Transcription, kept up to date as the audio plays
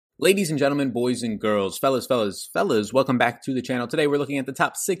Ladies and gentlemen, boys and girls, fellas, welcome back to the channel. Today we're looking at the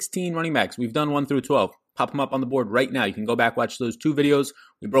top 16 running backs. We've done 1 through 12. Pop them up on the board right now. You can go back, watch those two videos.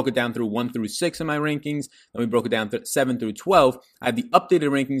 We broke it down through 1 through 6 in my rankings. Then we broke it down 7 through 12. I have the updated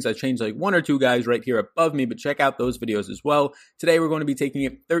rankings. I changed like 1 or 2 guys right here above me, but check out those videos as well. Today we're going to be taking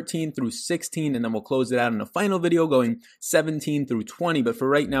it 13 through 16, and then we'll close it out in a final video going 17 through 20. But for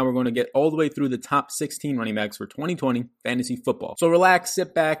right now, we're going to get all the way through the top 16 running backs for 2020 fantasy football. So relax,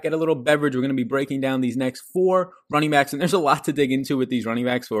 sit back, get a little beverage. We're going to be breaking down these next 4 running backs, and there's a lot to dig into with these running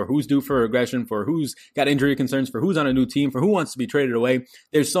backs for who's due for regression, for who's got injury concerns, for who's on a new team, for who wants to be traded away.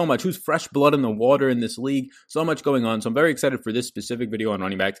 There's so much. Who's fresh blood in the water in this league? So much going on. So I'm very excited for this specific video on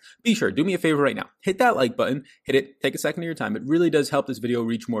running backs. Be sure, do me a favor right now. Hit that like button. Hit it. Take a second of your time. It really does help this video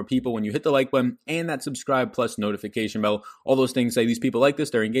reach more people when you hit the like button and that subscribe plus notification bell. All those things say these people like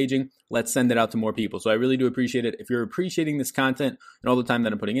this. They're engaging. Let's send it out to more people. So I really do appreciate it. If you're appreciating this content and all the time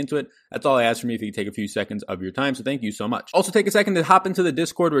that I'm putting into it, that's all I ask from you. If you could take a few seconds of your time. So thank you so much. Also take a second to hop into the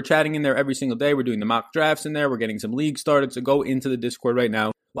Discord. We're chatting in there every single day. We're doing the mock drafts in there. We're getting some leagues started. So go into the Discord right now.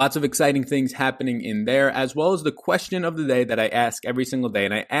 Lots of exciting things happening in there, as well as the question of the day that I ask every single day.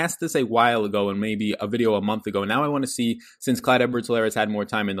 And I asked this a while ago and maybe a video a month ago. Now I want to see, since Clyde Edwards-Helaire has had more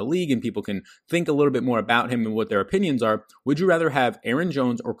time in the league and people can think a little bit more about him and what their opinions are, would you rather have Aaron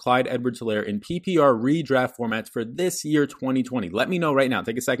Jones or Clyde Edwards-Helaire in PPR redraft formats for this year, 2020? Let me know right now.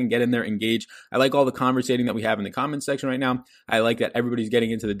 Take a second, get in there, engage. I like all the conversating that we have in the comments section right now. I like that everybody's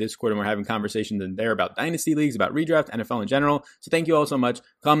getting into the Discord and we're having conversations in there about dynasty leagues, about redraft, NFL in general. So thank you all so much.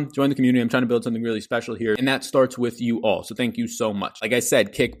 Come join the community. I'm trying to build something really special here, and that starts with you all. So thank you so much. Like I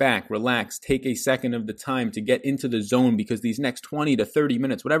said, kick back, relax, take a second of the time to get into the zone, because these next 20 to 30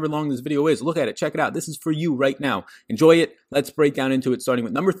 minutes, whatever long this video is, look at it, check it out. This is for you right now. Enjoy it. Let's break down into it, starting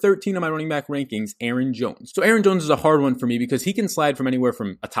with number 13 on my running back rankings, Aaron Jones. So Aaron Jones is a hard one for me because he can slide from anywhere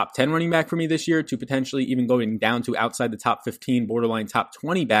from a top 10 running back for me this year to potentially even going down to outside the top 15, borderline top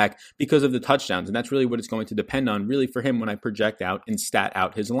 20 back because of the touchdowns. And that's really what it's going to depend on really for him when I project out and stat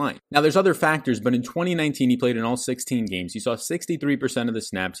out his line. Now, there's other factors, but in 2019, he played in all 16 games. He saw 63% of the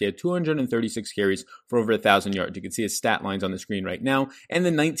snaps. He had 236 carries for over 1,000 yards. You can see his stat lines on the screen right now. And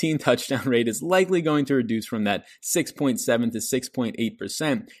the 19 touchdown rate is likely going to reduce from that 6.7 to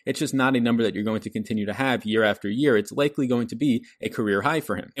 6.8%. It's just not a number that you're going to continue to have year after year. It's likely going to be a career high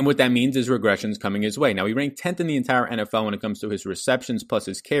for him. And what that means is regressions coming his way. Now, he ranked 10th in the entire NFL when it comes to his receptions plus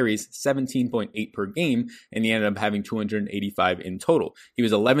his carries, 17.8 per game, and he ended up having 285 in total. He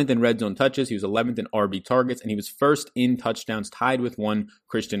was 11th in red zone touches, he was 11th in RB targets, and he was first in touchdowns, tied with one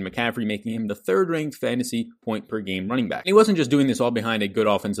Christian McCaffrey, making him the 3rd ranked fantasy point per game running back. And he wasn't just doing this all behind a good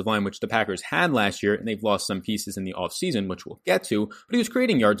offensive line, which the Packers had last year, and they've lost some pieces in the offseason, which we'll get to, but he was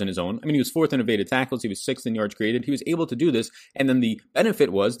creating yards on his own. I mean, he was 4th in evaded tackles, he was 6th in yards created, he was able to do this, and then the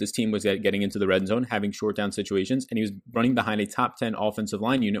benefit was this team was getting into the red zone, having short down situations, and he was running behind a top 10 offensive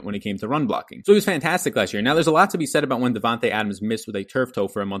line unit when it came to run blocking. So he was fantastic last year. Now, there's a lot to be said about when Davante Adams missed with a turf toe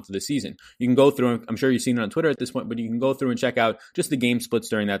for a month of the season. You can go through, I'm sure you've seen it on Twitter at this point, but you can go through and check out just the game splits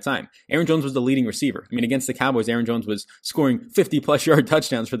during that time. Aaron Jones was the leading receiver. I mean, against the Cowboys, Aaron Jones was scoring 50-plus yard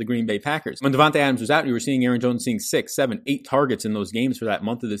touchdowns for the Green Bay Packers. When Davante Adams was out, you were seeing Aaron Jones seeing 6, 7, 8 targets in those games for that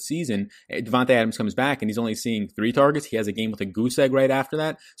month of the season. Davante Adams comes back, and he's only seeing 3 targets. He has a game with a goose egg right after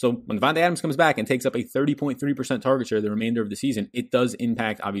that. So when Davante Adams comes back and takes up a 30.3% target share the remainder of the season, it does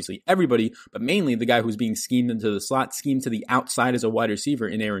impact, obviously, everybody, but mainly the guy who's being schemed into the slot, schemed to the outside as a wide receiver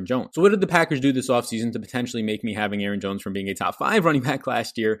in Aaron Jones. So what did the Packers do this offseason to potentially make me having Aaron Jones from being a top 5 running back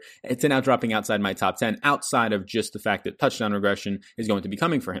last year to now dropping outside my top 10, outside of just the fact that touchdown regression is going to be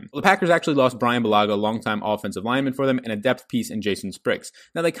coming for him? Well, the Packers actually lost Brian Bulaga, a longtime offensive lineman for them, and a depth piece in Jason Spriggs.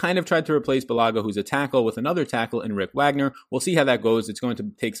 Now, they kind of tried to replace Bulaga, who's a tackle, with another tackle in Rick Wagner. We'll see how that goes. It's going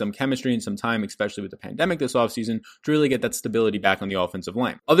to take some chemistry and some time, especially with the pandemic this offseason, to really get that stability back on the offensive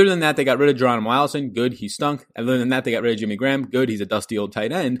line. Other than that, they got rid of Geronimo Allison. Good, he stunk. Other than that, they got rid of Jimmy Graham. Good, he's a dusty old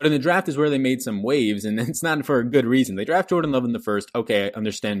tight end. But in the draft is where they made some waves, and it's not for a good reason. They draft Jordan Love in the first. Okay, I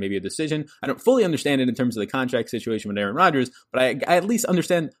understand maybe a decision. I don't fully understand it in terms of the contract situation with Aaron Rodgers, but I at least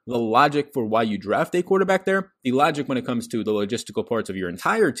understand the logic for why you draft a quarterback there. The logic when it comes to the logistical parts of your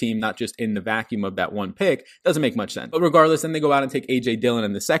entire team, not just in the vacuum of that one pick, doesn't make much sense. But regardless, then they go out and take A.J. Dillon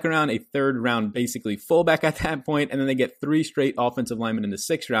in the 2nd round, a 3rd round basically fullback at that point, and then they get 3 straight offensive linemen in the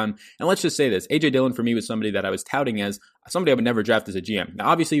 6th round. And let's just say this, A.J. Dillon for me was somebody that I was touting as somebody I would never draft as a GM. Now,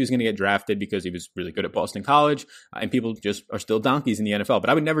 obviously, he was going to get drafted because he was really good at Boston College, and people just are still donkeys in the NFL, but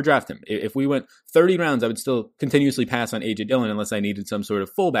I would never draft him. If we went 30 rounds, I would still continuously pass on A.J. Dillon unless I needed some sort of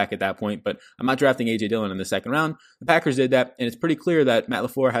fullback at that point, but I'm not drafting A.J. Dillon in the second round. The Packers did that, and it's pretty clear that Matt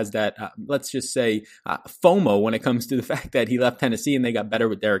LaFleur has that, let's just say, FOMO when it comes to the fact that he left Tennessee and they got better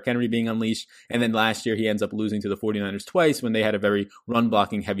with Derrick Henry being unleashed, and then last year he ends up losing to the 49ers twice when they had a very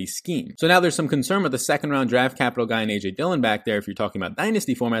run-blocking heavy scheme. So now there's some concern with the second-round draft capital guy and A.J. Dillon back there if you're talking about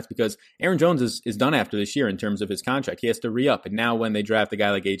dynasty formats, because Aaron Jones is done after this year in terms of his contract. He has to re-up, and now when they draft a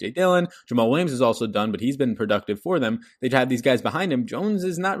guy like A.J. Dillon, Jamal Williams is also done, but he's been productive for them. They'd have these guys behind him. Jones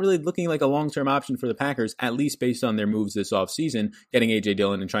is not really looking like a long-term option for the Packers, at least based on their moves this offseason, getting A.J.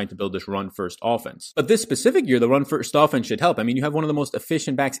 Dillon and trying to build this run-first offense. But this specific year, the run-first offense should help. I mean, you have one of the most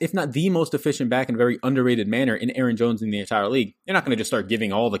efficient backs, if not the most efficient back in a very underrated manner in Aaron Jones in the entire league. You're not going to just start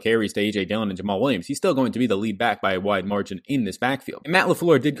giving all the carries to A.J. Dillon and Jamal Williams. He's still going to be the lead back by a wide margin in this backfield. And Matt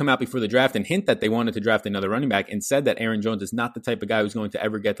LaFleur did come out before the draft and hint that they wanted to draft another running back and said that Aaron Jones is not the type of guy who's going to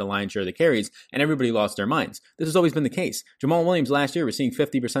ever get the lion's share of the carries, and everybody lost their minds. This has always been the case. Jamal Williams last year was seeing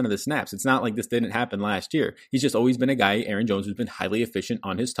 50% of the snaps. It's not like this didn't happen last year. He's just always been a guy, Aaron Jones, who's been highly efficient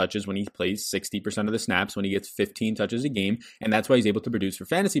on his touches when he plays 60% of the snaps, when he gets 15 touches a game, and that's why he's able to produce for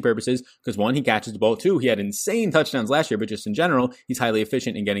fantasy purposes, because one, he catches the ball, two, he had insane touchdowns last year, but just in general, he's highly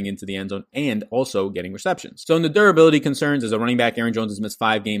efficient in getting into the end zone and also getting receptions. So in the durability concerns, as a running back, Aaron Jones has missed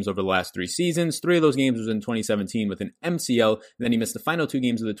 5 games over the last 3 seasons. 3 of those games was in 2017 with an MCL, and then he missed the final 2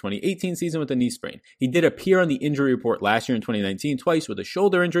 games of the 2018 season with a knee sprain. He did appear on the injury report last year in 2019 twice with a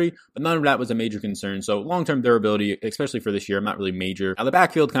shoulder injury, but none of that was a major concern. So long-term durability, especially for this year, not really major. Now the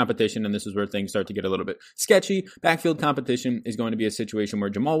backfield competition, and this is where things start to get a little bit sketchy. Backfield competition is going to be a situation where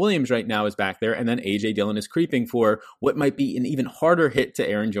Jamal Williams right now is back there, and then A.J. Dillon is creeping for what might be an even harder hit to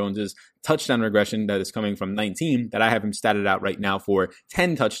Aaron Jones's touchdown regression that is coming from 19, that I have him statted out right now for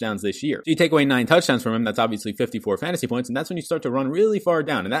 10 touchdowns this year. So you take away 9 touchdowns from him, that's obviously 54 fantasy points, and that's when you start to run really far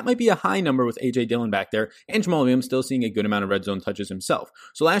down. And that might be a high number with A.J. Dillon back there, and Jamal Williams still seeing a good amount of red zone touches himself.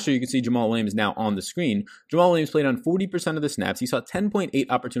 So last year, you can see Jamal Williams now on the screen. Jamal Williams played on 40% of the snaps. He saw 10.8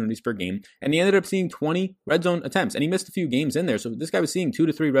 opportunities per game, and he ended up seeing 20 red zone attempts, and he missed a few games in there. So this guy was seeing 2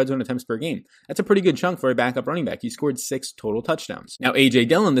 to 3 red zone attempts per game. That's a pretty good chunk for a backup running back. He scored 6 total touchdowns. Now, A.J.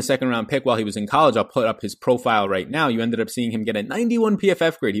 Dillon, the second round pick while he was in college, I'll put up his profile right now. You ended up seeing him get a 91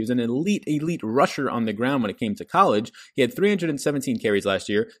 PFF grade. He was an elite rusher on the ground when it came to college. He had 317 carries last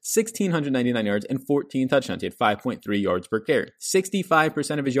year, 1,699 yards, and 14 touchdowns. He had 5.3 yards per carry.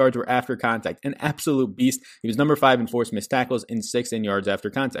 65% of his yards were after contact. An absolute beast. He was number 5 in forced missed tackles and 6th in yards after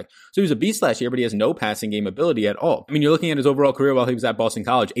contact. So he was a beast last year, but he has no passing game ability at all. I mean, you're looking at his overall career while he was at Boston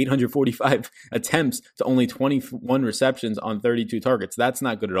College, 845 attempts to only 21 receptions on 32 targets. That's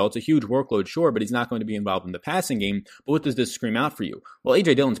not good at all. It's a huge workload, sure, but he's not going to be involved in the passing game. But what does this scream out for you? Well,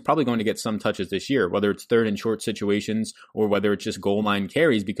 A.J. Dillon's probably going to get some touches this year, whether it's third and short situations or whether it's just goal line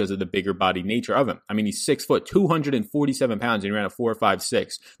carries because of the bigger body nature of him. I mean, he's 6 foot, 247 pounds, and he ran a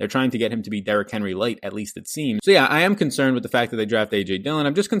 4.56. They're trying to get him to be Derrick Henry light, at least it seems. So yeah, I am concerned with the fact that they draft A.J. Dillon.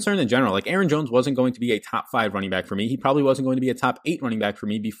 I'm just concerned in general. Like, Aaron Jones wasn't going to be a top 5 running back for me. He probably wasn't going to be a top 8 running back for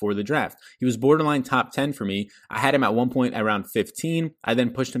me before the draft. He was borderline top 10 for me. I had him at one point around 15. I then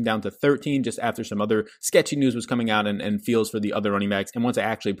pushed him down to 13 just after some other sketchy news was coming out and feels for the other running backs. And once I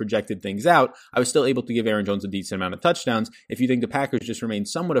actually projected things out, I was still able to give Aaron Jones a decent amount of touchdowns. If you think the Packers just remain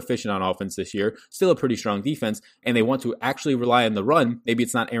somewhat efficient on offense this year, still a pretty strong defense, and they want to actually rely on the run, maybe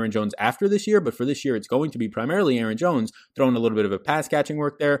it's not Aaron Jones after this year, but for this year, it's going to be primarily Aaron Jones throwing a little bit of a pass catching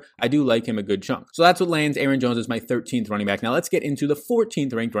work there. I do like him a good chunk. So that's what lands Aaron Jones as my 13th running back. Now let's get into the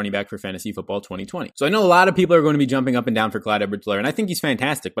 14th ranked running back for fantasy football 2020. So I know a lot of people are going to be jumping up and down for Clyde Edwards-Helaire, and I think he's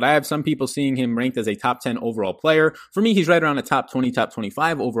fantastic, but I have some people seeing him ranked as a top 10 overall player. For me, he's right around a top 20, top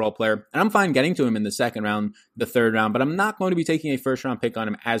 25 overall player, and I'm fine getting to him in the second round, the third round, but I'm not going to be taking a first round pick on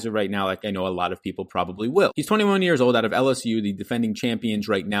him as of right now, like I know a lot of people probably will. He's 21 years old, out of LSU, the defending champions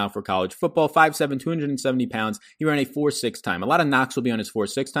right now for college football, 5'7", 270 pounds. He ran a 4.6 time. A lot of knocks will be on his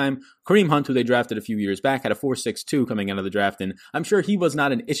 4.6 time. Kareem Hunt, who they drafted a few years back, had a 4.62 coming out of the draft, and I'm sure he was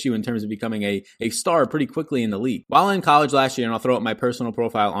not an issue in terms of becoming a star pretty quickly in the league. While in college last year, and I'll throw up my personal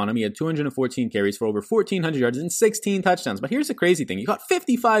profile on him, he had 214 carries for over 1,400 yards and 16 touchdowns. But here's the crazy thing. He caught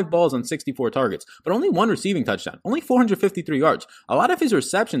 55 balls on 64 targets, but only 1 receiving touchdown, only 453 yards. A lot of his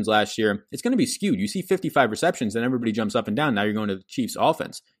receptions last year, it's going to be skewed. You see 55 receptions and everybody jumps up and down. Now you're going to the Chiefs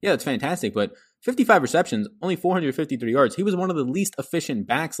offense. Yeah, that's fantastic, but 55 receptions, only 453 yards. He was one of the least efficient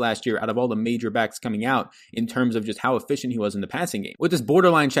backs last year out of all the major backs coming out in terms of just how efficient he was in the passing game. What this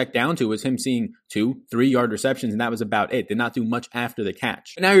borderline checked down to was him seeing 2-3 yard receptions, and that was about it. Did not do much after the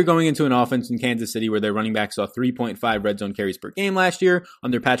catch. But now you're going into an offense in Kansas City where their running back saw 3.5 red zone carries per game last year.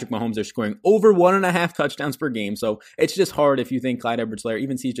 Under Patrick Mahomes, they're scoring over 1.5 touchdowns per game. So it's just hard if you think Clyde Edwards-Helaire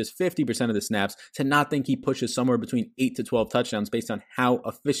even sees just 50% of the snaps to not think he pushes somewhere between 8 to 12 touchdowns based on how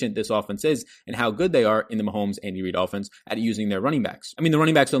efficient this offense is and how good they are in the Mahomes Andy Reid offense at using their running backs. I mean, the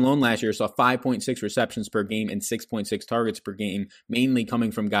running backs alone last year saw 5.6 receptions per game and 6.6 targets per game, mainly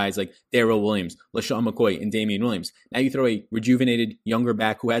coming from guys like Darrell Williams, LaShawn McCoy, and Damian Williams. Now you throw a rejuvenated younger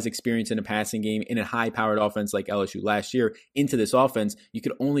back who has experience in a passing game in a high-powered offense like LSU last year into this offense, you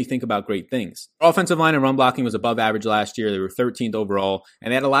could only think about great things. Their offensive line and run blocking was above average last year. They were 13th overall,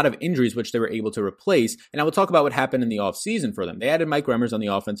 and they had a lot of injuries which they were able to replace. And I will talk about what happened in the offseason for them. They added Mike Remmers on the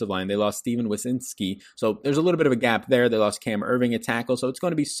offensive line. They lost Steven Wyszynski, so there's a little bit of a gap there. They lost Cam Irving at tackle, so it's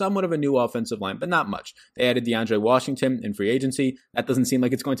going to be somewhat of a new offensive line, but not much. They added DeAndre Washington in free agency. That doesn't seem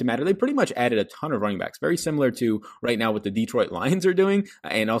like it's going to matter. They pretty much added a ton of running backs, very similar to right now what the Detroit Lions are doing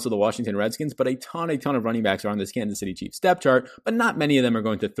and also the Washington Redskins, but a ton of running backs are on this Kansas City Chiefs depth chart, but not many of them are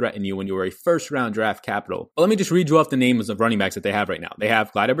going to threaten you when you are a first-round draft capital. But let me just read you off the names of running backs that they have right now. They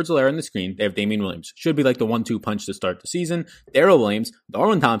have Clyde Edwards-Helaire on the screen. They have Damian Williams. Should be like the 1-2 punch to start the season. Darrell Williams,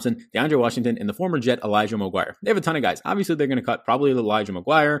 Darwin Thompson, DeAndre Washington, and the former Jet Elijah McGuire. They have a ton of guys. Obviously, they're going to cut probably Elijah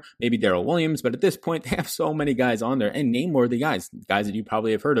McGuire, maybe Darrell Williams, but at this point, they have so many guys on there and name-worthy guys that you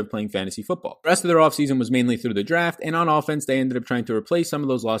probably have heard of playing fantasy football. The rest of their offseason was mainly through the draft, and on offense, they ended up trying to replace some of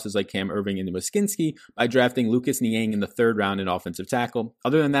those losses like Cam Irving and Wyszynski by drafting Lucas Niang in the 3rd round in offensive tackle.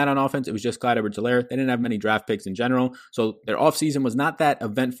 Other than that, on offense, it was just Clyde Edwards-Helaire. They didn't have many draft picks in general, so their offseason was not that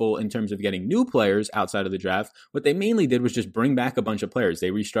eventful in terms of getting new players outside of the draft. What they mainly did was just bring back a bunch of players.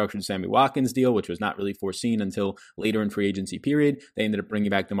 They restructured Sammy Watkins' deal, which was not really foreseen until later in free agency period. They ended up bringing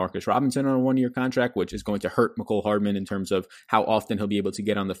back Demarcus Robinson on a 1-year contract, which is going to hurt Mecole Hardman in terms of how often he'll be able to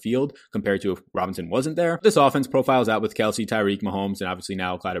get on the field compared to if Robinson wasn't there. This offense profiles out with Kelsey, Tyreek, Mahomes, and obviously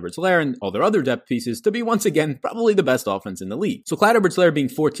now Clyde Edwards-Helaire and all their other depth pieces to be once again probably the best offense in the league. So Clyde Edwards-Helaire being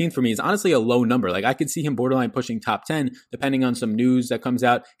 14th for me is honestly a low number. Like I could see him borderline pushing top 10 depending on some news that comes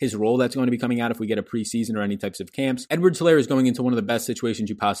out, his role that's going to be coming out if we get a preseason or any types of camps. Edwards-Helaire is going into one of the best situations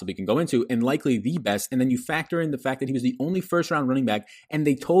you possibly can go into and likely the best. And then you factor in the fact that he was the only first-round running back and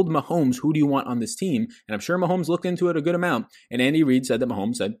they told Mahomes, who do you want on this team? And I'm sure Mahomes looked into it a good amount. And Andy Reid said that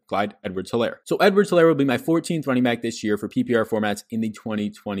Mahomes said Clyde Edwards-Helaire. So Edwards-Helaire will be my 14th running back this year for PPR formats in the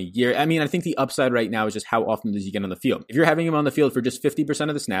 2020 year. I mean, I think the upside right now is just how often does he get on the field? If you're having him on the field for just 50%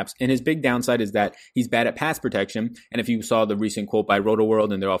 of the snaps, and his big downside is that he's bad at pass protection. And if you saw the recent quote by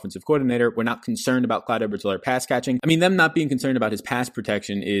RotoWorld and their offensive coordinator, we're not concerned about Clyde Edwards-Helaire pass catching. I mean, them not being concerned about his pass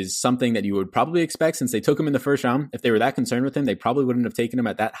protection is something that you would probably expect since they took him in the first round. If they were that concerned with him, they probably wouldn't have taken him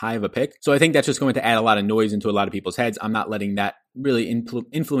at that high of a pick. So I think that's just going to add a lot of noise into a lot of people's heads. I'm not letting that really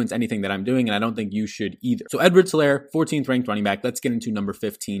influence anything that I'm doing, and I don't think you should either. So Edwards-Helaire, 14th ranked running back. Let's get into number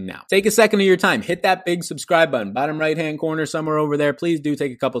 15 now. Take a second of your time. Hit that big subscribe button, bottom right-hand corner somewhere over there. Please do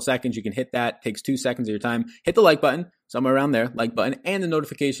take a couple seconds. You can hit that. It takes 2 seconds of your time. Hit the like button. Somewhere around there, like button, and the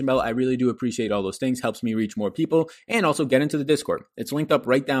notification bell. I really do appreciate all those things. Helps me reach more people and also get into the Discord. It's linked up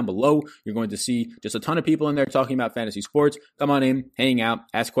right down below. You're going to see just a ton of people in there talking about fantasy sports. Come on in, hang out,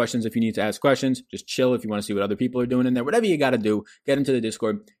 ask questions if you need to ask questions. Just chill if you want to see what other people are doing in there. Whatever you got to do, get into the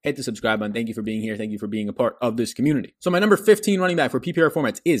Discord, hit the subscribe button. Thank you for being here. Thank you for being a part of this community. So my number 15 running back for PPR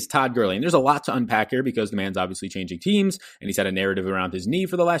formats is Todd Gurley. And there's a lot to unpack here because the man's obviously changing teams and he's had a narrative around his knee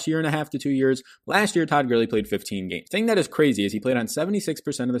for the last 1.5 to 2 years. Last year, Todd Gurley played 15 games. The thing that is crazy is he played on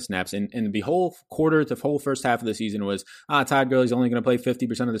 76% of the snaps, and the whole quarter to whole first half of the season was, Todd Gurley's only going to play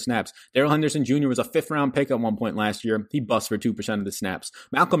 50% of the snaps. Darrell Henderson Jr. was a 5th-round pick at one point last year. He busts for 2% of the snaps.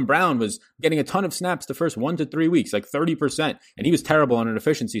 Malcolm Brown was getting a ton of snaps the first 1 to 3 weeks, like 30%, and he was terrible on an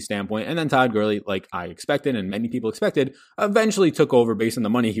efficiency standpoint. And then Todd Gurley, like I expected and many people expected, eventually took over based on the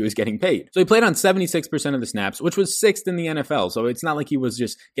money he was getting paid. So he played on 76% of the snaps, which was 6th in the NFL. So it's not like he was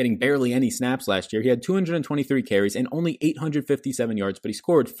just getting barely any snaps last year. He had 223 carries and only 857 yards, but he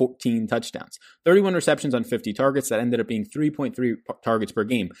scored 14 touchdowns, 31 receptions on 50 targets. That ended up being 3.3 targets per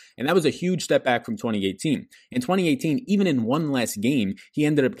game. And that was a huge step back from 2018. In 2018, even in one less game, he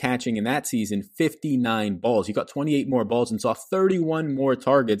ended up catching in that season 59 balls. He got 28 more balls and saw 31 more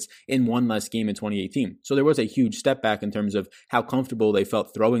targets in one less game in 2018. So there was a huge step back in terms of how comfortable they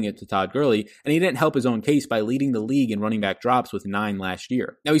felt throwing it to Todd Gurley, and he didn't help his own case by leading the league in running back drops with 9 last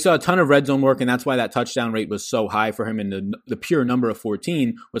year. Now, we saw a ton of red zone work, and that's why that touchdown rate was so high for him, and the pure number of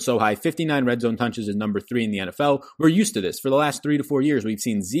 14 was so high. 59 red zone touches is number 3 in the NFL. We're used to this. For the last 3 to 4 years, we've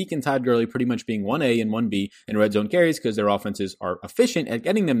seen Zeke and Todd Gurley pretty much being 1A and 1B in red zone carries because their offenses are efficient at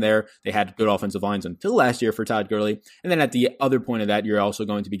getting them there. They had good offensive lines until last year for Todd Gurley. And then at the other point of that, you're also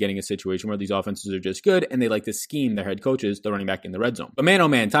going to be getting a situation where these offenses are just good and they like to scheme their head coaches, the running back in the red zone. But man, oh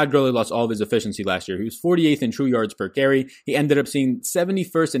man, Todd Gurley lost all of his efficiency last year. He was 48th in true yards per carry. He ended up seeing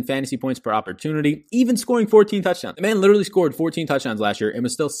 71st in fantasy points per opportunity, even scoring 14 touchdowns. The man literally scored 14 touchdowns last year and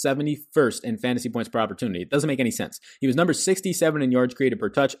was still 71st in fantasy points per opportunity. It doesn't make any sense. He was number 67 in yards created per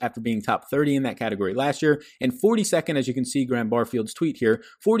touch after being top 30 in that category last year, and 42nd, as you can see Graham Barfield's tweet here,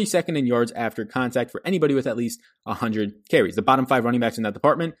 42nd in yards after contact for anybody with at least 100 carries. The bottom 5 running backs in that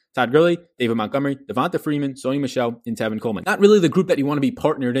department: Todd Gurley, David Montgomery, Devonta Freeman, Sony Michel, and Tevin Coleman. Not really the group that you want to be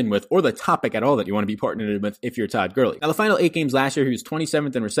partnered in with, or the topic at all that you want to be partnered in with if you're Todd Gurley. Now, the final 8 games last year, he was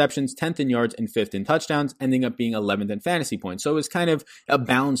 27th in receptions, 10th in yards, and 5th in touchdowns, ending up being 11th in fantasy points. So it was kind of a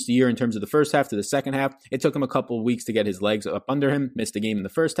balanced year in terms of the first half to the second half. It took him a couple of weeks to get his legs up under him, missed a game in the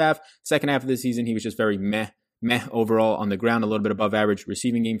first half. Second half of the season, he was just very meh overall on the ground, a little bit above average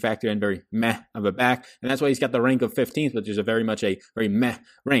receiving game factor, and very meh of a back. And that's why he's got the rank of 15th, which is a very meh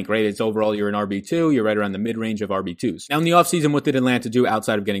rank, right? It's overall, you're an RB2, you're right around the mid-range of RB2s. Now in the offseason, what did Atlanta do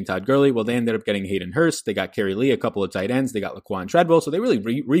outside of getting Todd Gurley? Well, they ended up getting Hayden Hurst. They got Kerry Lee, a couple of tight ends. They got Laquan Treadwell. So they really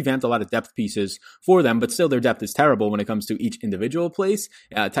revamped a lot of depth pieces for them, but still their depth is terrible when it comes to each individual place.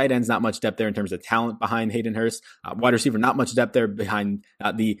 Tight ends, not much depth there in terms of talent behind Hayden Hurst. Wide receiver, not much depth there behind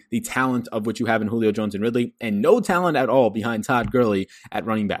the talent of what you have in Julio Jones and Ridley, and no talent at all behind Todd Gurley at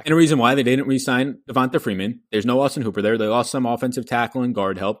running back. And a reason why they didn't re-sign Devonta Freeman. There's no Austin Hooper there. They lost some offensive tackle and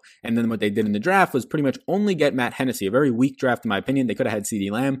guard help. And then what they did in the draft was pretty much only get Matt Hennessy. A very weak draft in my opinion. They could have had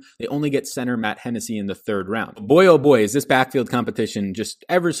CeeDee Lamb. They only get center Matt Hennessy in the 3rd round. Boy, oh boy, is this backfield competition just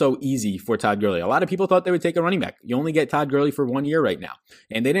ever so easy for Todd Gurley. A lot of people thought they would take a running back. You only get Todd Gurley for 1 year right now.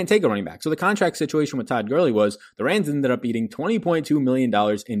 And they didn't take a running back. So the contract situation with Todd Gurley was the Rams ended up eating $20.2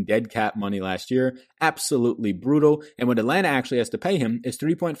 million in dead cap money last year. Absolutely brutal. And what Atlanta actually has to pay him is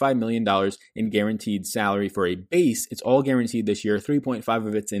 $3.5 million in guaranteed salary for a base. It's all guaranteed this year. 3.5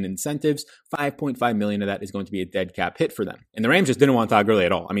 of it's in incentives. 5.5 million of that is going to be a dead cap hit for them. And the Rams just didn't want Todd Gurley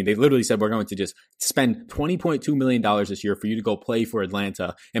at all. I mean, they literally said, we're going to just spend $20.2 million this year for you to go play for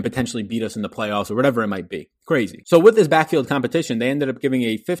Atlanta and potentially beat us in the playoffs or whatever it might be. Crazy. So with this backfield competition, they ended up giving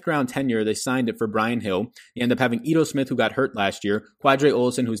a 5th round tenure. They signed it for Brian Hill. They ended up having Ito Smith, who got hurt last year, Quadre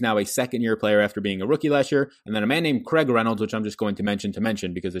Olson, who's now a 2nd year player after being a rookie last year, and then a man named Craig Reynolds, which I'm just going to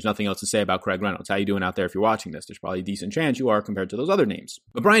mention because there's nothing else to say about Craig Reynolds. How you doing out there if you're watching this? There's probably a decent chance you are compared to those other names.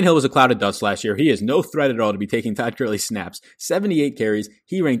 But Brian Hill was a cloud of dust last year. He is no threat at all to be taking Todd Gurley's snaps. 78 carries.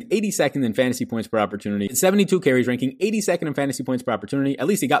 He ranked 82nd in fantasy points per opportunity. 72 carries, ranking 82nd in fantasy points per opportunity. At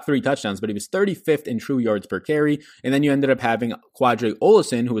least he got 3 touchdowns, but he was 35th in true yards per carry. And then you ended up having Quadre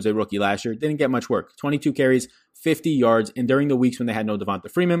Olson, who was a rookie last year, didn't get much work. 22 carries, 50 yards. And during the weeks when they had no Devonta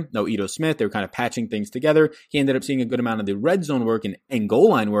Freeman, no Ito Smith, they were kind of patching things together. He ended up seeing a good amount of the red zone work and goal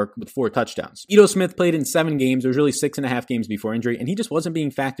line work with 4 touchdowns. Ito Smith played in 7 games. There was really 6.5 games before injury, and he just wasn't being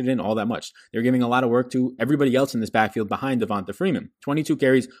factored in all that much. They were giving a lot of work to everybody else in this backfield behind Devonta Freeman. 22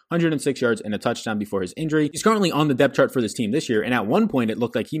 carries, 106 yards, and a touchdown before his injury. He's currently on the depth chart for this team this year, and at one point it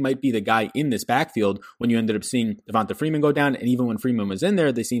looked like he might be the guy in this backfield when you ended up seeing Devonta Freeman go down, and even when Freeman was in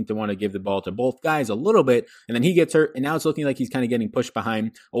there, they seemed to want to give the ball to both guys a little bit, and then he gets hurt, and now it's looking like he's kind of getting pushed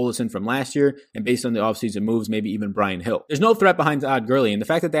behind Olson from last year, and based on the offseason moves, maybe even Brian Hill. There's no threat behind Todd Gurley, and the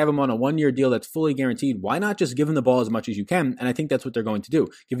fact that they have him on a 1-year deal that's fully guaranteed, why not just give him the ball as much as you can? And I think that's what they're going to do.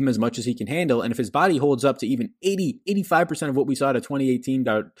 Give him as much as he can handle, and if his body holds up to even 85% of what we saw at 2018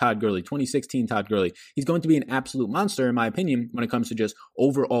 Todd Gurley, 2016 Todd Gurley, he's going to be an absolute monster, in my opinion, when it comes to just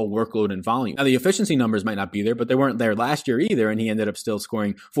overall workload and volume. Now, the efficiency numbers might not be there, but they weren't there last year either, and he ended up still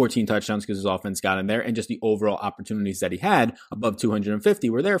scoring 14 touchdowns because his offense got him there, and just the overall opportunities that he had above 250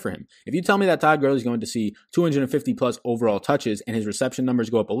 were there for him. If you tell me that Todd Gurley is going to see 250 plus overall touches and his reception numbers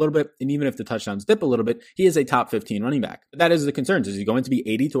go up a little bit, and even if the touchdowns dip a little bit, he is a top 15 running back. But that is the concerns. Is he going to be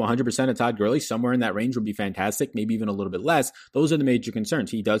 80 to 100% of Todd Gurley? Somewhere in that range would be fantastic, maybe even a little bit less. Those are the major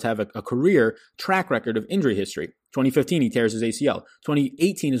concerns. He does have a career track record of injury history. 2015, he tears his ACL.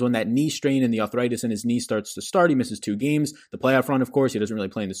 2018 is when that knee strain and the arthritis in his knee starts to start. He misses 2 games. The playoff run, of course, he doesn't really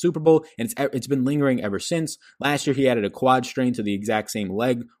play in the Super Bowl, and it's been lingering ever since. Last year, he added a quad strain to the exact same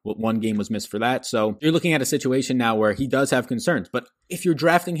leg. 1 game was missed for that. So you're looking at a situation now where he does have concerns. But if you're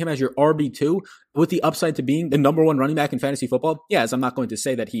drafting him as your RB2 with the upside to being the number one running back in fantasy football, yes, I'm not going to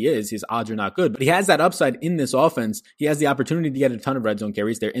say that he is. His odds are not good, but he has that upside in this offense. He has the opportunity to get a ton of red zone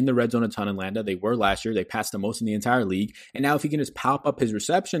carries. They're in the red zone a ton in Landa. They were last year. They passed the most in the entire league. And now if he can just pop up his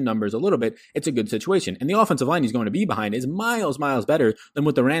reception numbers a little bit, it's a good situation. And the offensive line he's going to be behind is miles better than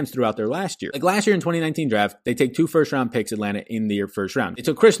what the Rams threw out there last year. Like last year in 2019 draft, they take 2 first-round picks, Atlanta, in their first round. They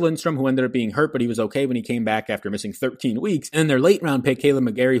took Chris Lindstrom, who ended up being hurt, but he was okay when he came back after missing 13 weeks. And their late round pick, Caleb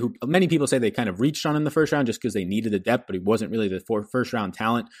McGarry, who many people say they kind of reached on in the first round just because they needed the depth, but he wasn't really the first round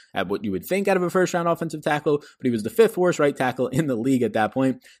talent at what you would think out of a first round offensive tackle, but he was the 5th worst right tackle in the league at that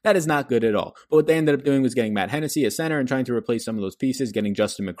point. That is not good at all. But what they ended up doing was getting Matt Hennessy as center and trying to replace some of those pieces, getting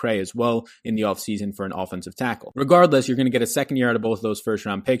Justin McCray as well in the offseason for an offensive tackle. Regardless, you're going to get a second year out of both of those first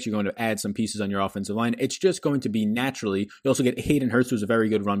round picks. You're going to add some pieces on your offensive line. It's just going to be naturally. You also get Hayden Hurst, who's a very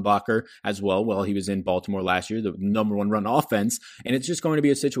good run blocker as well. Well, he was in Baltimore last year, the number one run offense. And it's just going to be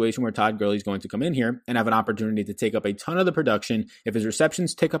a situation where Todd Gurley is going to come in here and have an opportunity to take up a ton of the production. If his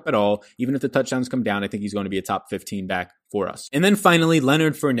receptions tick up at all, even if the touchdowns come down, I think he's going to be a top 15 back for us. And then finally,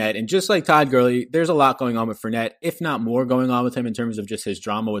 Leonard Fournette. And just like Todd Gurley, there's a lot going on with Fournette, if not more going on with him in terms of just his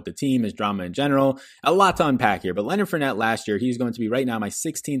drama with the team, his drama in general. A lot to unpack here. But Leonard Fournette last year, he's going to be right now my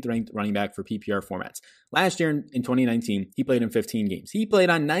 16th ranked running back for PPR formats. Last year in 2019, he played in 15 games. He played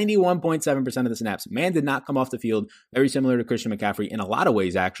on 91.7% of the snaps. Man did not come off the field, very similar to Christian McCaffrey in a lot of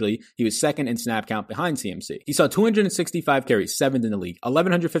ways, actually. He was second in snap count behind CMC. He saw 265 carries, 7th in the league,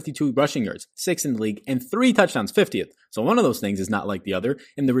 1,152 rushing yards, 6th in the league, and 3 touchdowns, 50th. So one of those things is not like the other.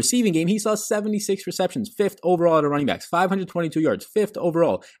 In the receiving game, he saw 76 receptions, 5th overall at a running backs, 522 yards, 5th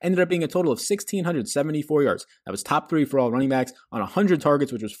overall. Ended up being a total of 1,674 yards. That was top 3 for all running backs on 100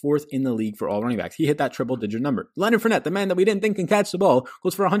 targets, which was 4th in the league for all running backs. He hit that triple-digit number. Leonard Fournette, the man that we didn't think can catch the ball,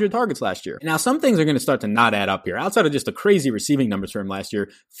 goes for 100 targets last year. Now, some things are going to start to not add up here. Outside of just the crazy receiving numbers for him last year,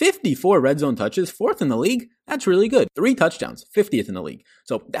 54 red zone touches, 4th in the league. That's really good. 3 touchdowns, 50th in the league.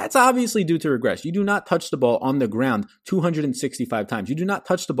 So that's obviously due to regress. You do not touch the ball on the ground 265 times. You do not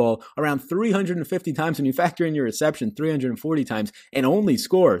touch the ball around 350 times when you factor in your reception 340 times and only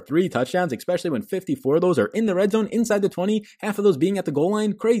score 3 touchdowns, especially when 54 of those are in the red zone inside the 20, half of those being at the goal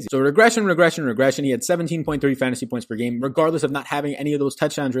line. Crazy. So regression. He had 17.3 fantasy points per game, regardless of not having any of those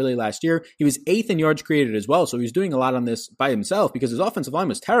touchdowns really last year. He was 8th in yards created as well. So he was doing a lot on this by himself because his offensive line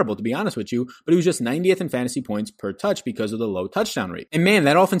was terrible, to be honest with you, but he was just 90th in fantasy points per touch because of the low touchdown rate. And man,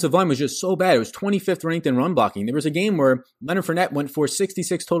 that offensive line was just so bad. It was 25th ranked in run blocking. There was a game where Leonard Fournette went for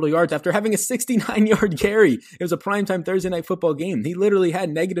 66 total yards after having a 69-yard carry. It was a primetime Thursday night football game. He literally had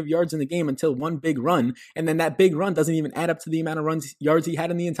negative yards in the game until one big run, and then that big run doesn't even add up to the amount of yards he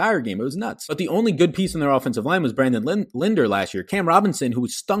had in the entire game. It was nuts. But the only good piece in their offensive line was Brandon Linder last year. Cam Robinson, who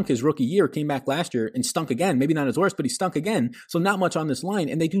stunk his rookie year, came back last year and stunk again. Maybe not his worst, but he stunk again. So not much on this line,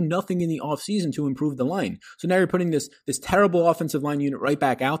 and they do nothing in the offseason to improve the line. So now you're putting this terrible offensive line unit right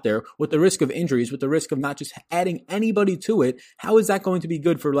back out there with the risk of injuries, with the risk of not just adding anybody to it. How is that going to be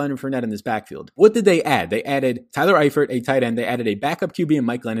good for Leonard Fournette in this backfield? What did they add? They added Tyler Eifert, a tight end. They added a backup QB in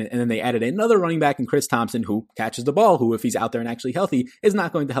Mike Glennon, and then they added another running back in Chris Thompson, who catches the ball, who, if he's out there and actually healthy, is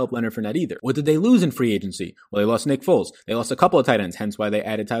not going to help Leonard Fournette either. What did they lose in free agency? Well, they lost Nick Foles. They lost a couple of tight ends, hence why they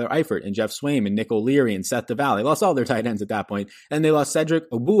added Tyler Eifert and Jeff Swaim and Nick O'Leary and Seth DeVal. They lost all their tight ends at that point. And they lost Cedric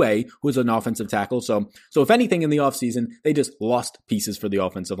Ogbuehi, who's an offensive tackle. So if anything in the offseason, they just lost pieces for the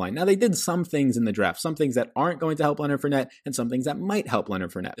offensive line. Now, they did some things in the draft, some things that aren't going to help Leonard Fournette and some things that might help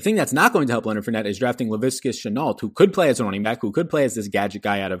Leonard Fournette. The thing that's not going to help Leonard Fournette is drafting Laviska Shenault, who could play as a running back, who could play as this gadget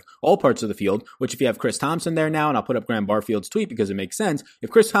guy out of all parts of the field, which if you have Chris Thompson there now, and I'll put up Graham Barfield's tweet because it makes sense, if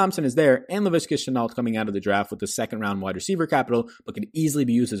Chris Thompson is there and Laviska Shenault coming out of the draft with the second round wide receiver capital, but can easily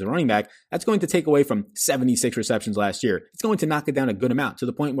be used as a running back, that's going to take away from 76 receptions last year. It's going to knock it down a good amount to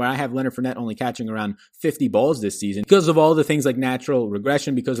the point where I have Leonard Fournette only catching around 50 balls this season because of all the things like natural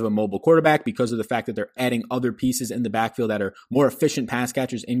regression, because of a mobile quarterback, because of the fact that they're adding other pieces in the backfield that are more efficient pass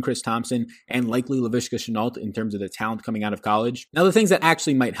catchers in Chris Thompson and likely Laviska Shenault in terms of the talent coming out of college. Now, the things that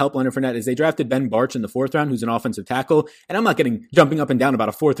actually might help Leonard Fournette is they drafted Ben Bartch in the 4th round, who's an offensive tackle, and I'm not jumping up and down about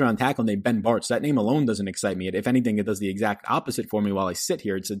a 4th round tackle named Ben Bartch. That name alone doesn't excite me. If anything, it does the exact opposite for me while I sit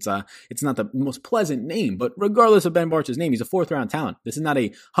here. It's not the most pleasant name, but regardless of Ben Bartch's name, he's a 4th round talent. This is not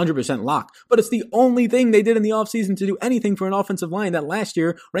a 100% lock, but it's the only thing they did in the offseason to do anything for an offensive line that last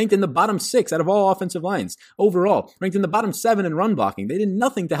year ranked in the bottom 6 out of all offensive lines overall, ranked in the bottom 7 in run blocking. They did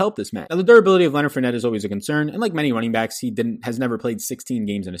nothing to help this man. Now, the durability of Leonard Fournette is always a concern, and like many running backs, he has never played 16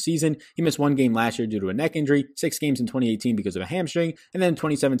 games in a season. He missed 1 game last year due to a neck injury, 6 games in 2018 because of a hamstring, and then in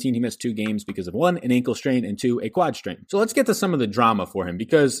 2017 he missed 2 games because of 1, an ankle strain, and 2, a quad strain. So let's get to some of the drama for him,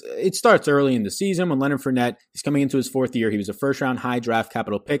 because it starts early in the season when Leonard Fournette is coming into his 4th year. He was a first-round high draft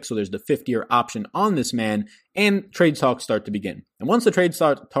capital pick, so there's the 5th-year option on this man, and trade talks start to begin. And once the trade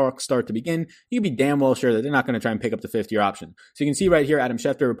talks start to begin, you can be damn well sure that they're not going to try and pick up the 5th-year option. So you can see right here, Adam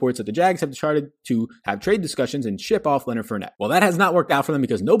Schefter reports that the Jags have started to have trade discussions and ship off Leonard Fournette. Well, that has not worked out for them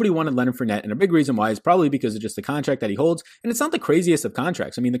because nobody wanted Leonard Fournette, and a big reason why is probably because of just the contract that he holds. And it's not the craziest of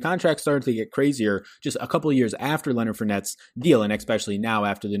contracts. I mean, the contract started to get crazier just a couple of years after Leonard Fournette's deal, and especially now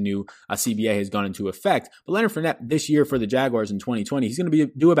after the new CBA has gone into effect. But Leonard Fournette this year for the Jaguars in 2020, he's going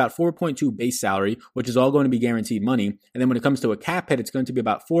to do about 4.2 base salary, which is all going to be guaranteed money. And then when it comes to a cap hit, it's going to be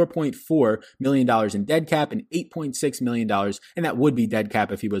about $4.4 million in dead cap and $8.6 million, and that would be dead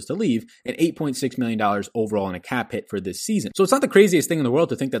cap if he was to leave, and $8.6 million overall in a cap hit for this season. So it's not the craziest thing in the world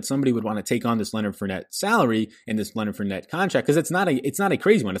to think that somebody would want to take on this Leonard Fournette salary and this Leonard Fournette contract, because it's not a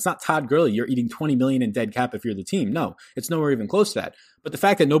crazy one. It's not Todd Gurley. You're eating $20 million in dead cap if you're the team. No, it's nowhere even close to that. But the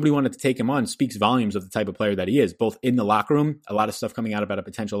fact that nobody wanted to take him on speaks volumes of the type of player that he is, both in the locker room, a lot of stuff coming out about a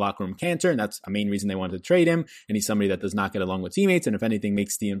potential locker room cancer, and that's a main reason they wanted to trade him. And he's somebody that does not get along with teammates, and if anything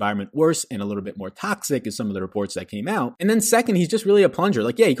makes the environment worse and a little bit more toxic is some of the reports that came out. And then second, he's just really a plunger.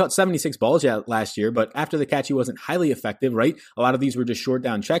 Like, yeah, he caught 76 balls last year, but after the catch, he wasn't highly effective, right? A lot of these were just short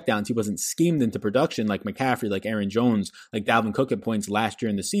down checkdowns. He wasn't schemed into production like McCaffrey, like Aaron Jones, like Dalvin Cook at points last year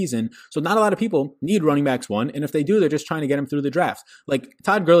in the season. So not a lot of people need running backs 1, and if they do, they're just trying to get him through the draft. Like,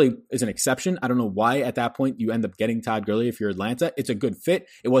 Todd Gurley is an exception. I don't know why at that point you end up getting Todd Gurley if you're Atlanta. It's a good fit.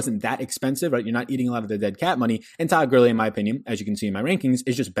 It wasn't that expensive, right? You're not eating a lot of the dead cap money. And Todd Gurley, in my opinion, as you can see in my rankings,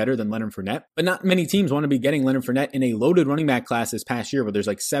 is just better than Leonard Fournette. But not many teams want to be getting Leonard Fournette in a loaded running back class this past year where there's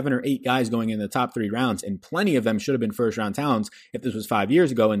like 7 or 8 guys going in the top 3 rounds, and plenty of them should have been first-round talents if this was 5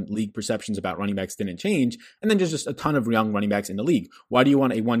 years ago and league perceptions about running backs didn't change. And then just a ton of young running backs in the league. Why do you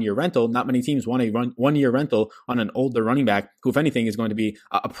want a 1-year rental? Not many teams want a 1-year rental on an older running back who, if anything, is going to be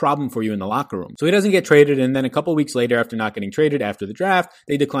a problem for you in the locker room. So he doesn't get traded, and then a couple weeks later, after not getting traded after the draft,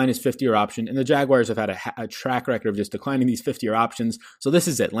 they decline his 5th-year option, and the Jaguars have had a track record of just declining these 5th-year options. So this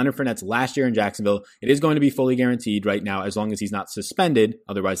is it. Leonard Fournette's last year in Jacksonville. It is going to be fully guaranteed right now as long as he's not suspended.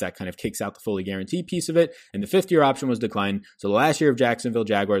 Otherwise, that kind of kicks out the fully guaranteed piece of it, and the 5th-year option was declined. So the last year of Jacksonville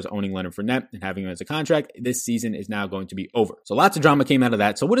Jaguars owning Leonard Fournette and having him as a contract, this season is now going to be over. So lots of drama came out of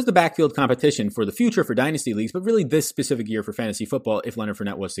that. So what is the backfield competition for the future for dynasty leagues, but really this specific year for fantasy football if Leonard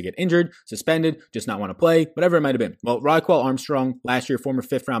Fournette was to get injured, suspended, just not want to play, whatever it might have been? Well, Raquel Armstrong, last year, former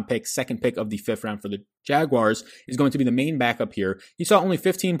 5th-round pick, 2nd pick of the 5th round for the Jaguars, is going to be the main backup here. He saw only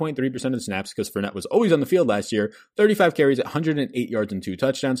 15.3% of the snaps because Fournette was always on the field last year. 35 carries, 108 yards, and 2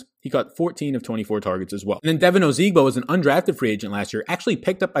 touchdowns. He caught 14 of 24 targets as well. And then Devin Ozigbo was an undrafted free agent last year, actually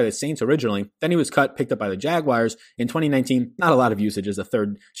picked up by the Saints originally. Then he was cut, picked up by the Jaguars in 2019. Not a lot of usage as a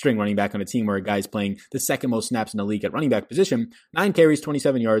 3rd-string running back on a team where a guy's playing the 2nd most snaps in the league at running back position. 9 carries,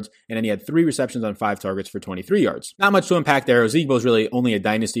 27 yards, and then he had 3 receptions on 5 targets for 23 yards. Not much to unpack there. Ozigbo is really only a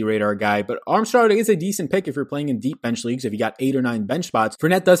dynasty radar guy, but Armstrong is a decent pick if you're playing in deep bench leagues, if you got 8 or 9 bench spots.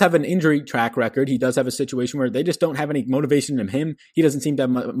 Fournette does have an injury track record. He does have a situation where they just don't have any motivation in him. He doesn't seem to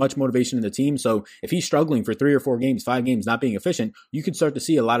have much motivation in the team. So if he's struggling for 3 or 4 games, 5 games, not being efficient, you could start to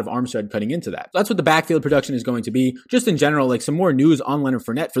see a lot of Armstead cutting into that. So that's what the backfield production is going to be. Just in general, like some more news on Leonard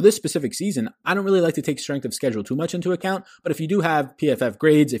Fournette for this specific season. I don't really like to take strength of schedule too much into account, but if you do have PFF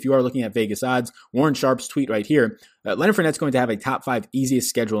grades, if you are looking at Vegas odds, Warren Sharp's tweet right here, Leonard Fournette's going to have a top 5 easiest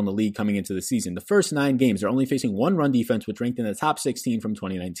schedule in the league coming into the season. The first 9 games, they're only facing 1 run defense, which ranked in the top 16 from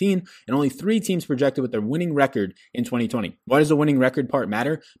 2019, and only 3 teams projected with their winning record in 2020. Why does the winning record part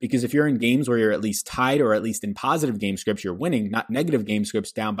matter? Because if you're in games where you're at least tied or at least in positive game scripts, you're winning, not negative game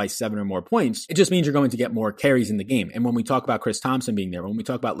scripts down by 7 or more points, it just means you're going to get more carries in the game. And when we talk about Chris Thompson being there, when we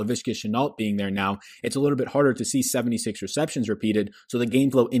talk about Laviska Shenault being there now, it's a little bit harder to see 76 receptions repeated. So the game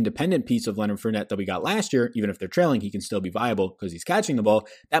flow independent piece of Leonard Fournette that we got last year, even if they're trailing, he can still be viable because he's catching the ball.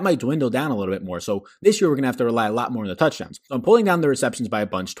 That might dwindle down a little bit more. So this year we're going to have to rely a lot more on the touchdowns. So I'm pulling down the receptions by a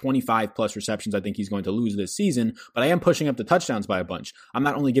bunch, 25 plus receptions I think he's going to lose this season, but I am pushing up the touchdowns by a bunch. I'm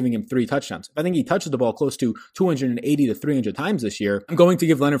not only giving him 3 touchdowns. If I think he touches the ball close to 280 to 300 times this year, I'm going to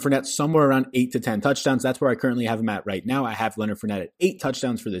give Leonard Fournette somewhere around 8 to 10 touchdowns. That's where I currently have him at right now. I have Leonard Fournette at 8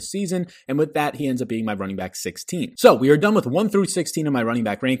 touchdowns for this season, and with that, he ends up being my running back 16. So we are done with 1 through 16 of my running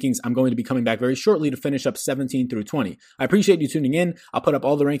back rankings. I'm going to be coming back very shortly to finish up 17 through through 20. I appreciate you tuning in. I'll put up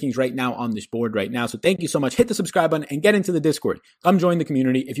all the rankings right now on this board right now. So thank you so much. Hit the subscribe button and get into the Discord. Come join the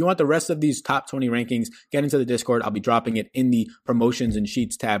community. If you want the rest of these top 20 rankings, get into the Discord. I'll be dropping it in the promotions and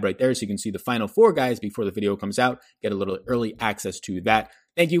sheets tab right there so you can see the final 4 guys before the video comes out. Get a little early access to that.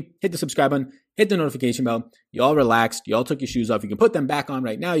 Thank you. Hit the subscribe button. Hit the notification bell. You all relaxed. You all took your shoes off. You can put them back on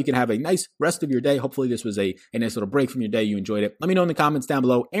right now. You can have a nice rest of your day. Hopefully this was a nice little break from your day. You enjoyed it. Let me know in the comments down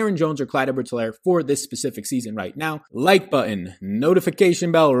below, Aaron Jones or Clyde Edwards-Helaire for this specific season right now. Like button,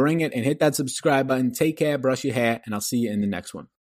 notification bell, ring it, and hit that subscribe button. Take care, brush your hair, and I'll see you in the next one.